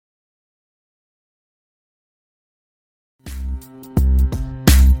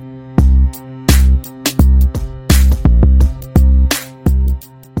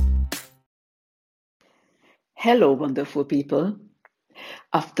Hello, wonderful people.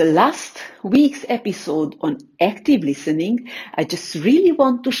 After last week's episode on active listening, I just really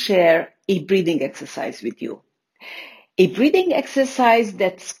want to share a breathing exercise with you. A breathing exercise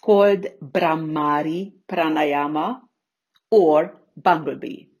that's called Brahmari Pranayama or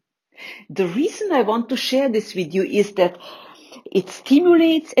Bumblebee. The reason I want to share this with you is that it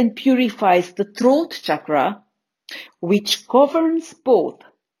stimulates and purifies the throat chakra, which governs both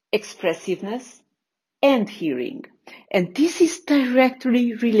expressiveness and hearing. And this is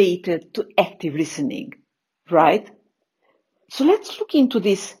directly related to active listening, right? So let's look into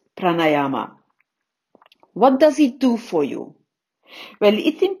this pranayama. What does it do for you? Well,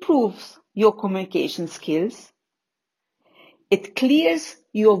 it improves your communication skills. It clears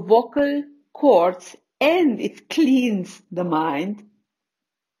your vocal cords and it cleans the mind.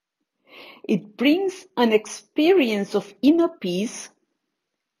 It brings an experience of inner peace.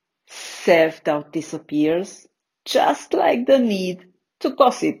 Self-doubt disappears, just like the need to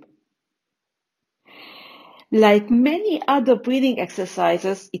gossip. Like many other breathing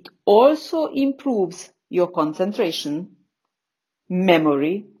exercises, it also improves your concentration,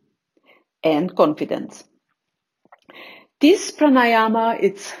 memory, and confidence. This pranayama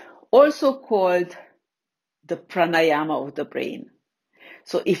is also called the pranayama of the brain.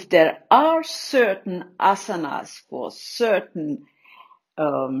 So if there are certain asanas for certain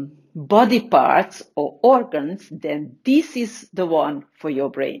body parts or organs, then this is the one for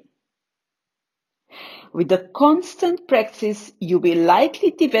your brain. With the constant practice, you will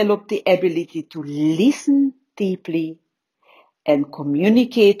likely develop the ability to listen deeply and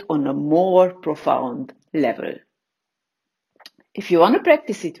communicate on a more profound level. If you want to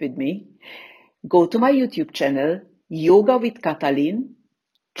practice it with me, go to my YouTube channel, Yoga with Katalin,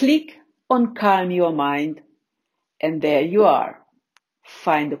 click on Calm Your Mind, and there you are.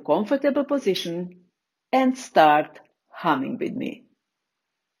 Find a comfortable position and start humming with me.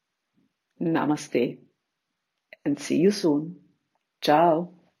 Namaste and see you soon.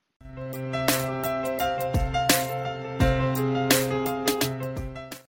 Ciao.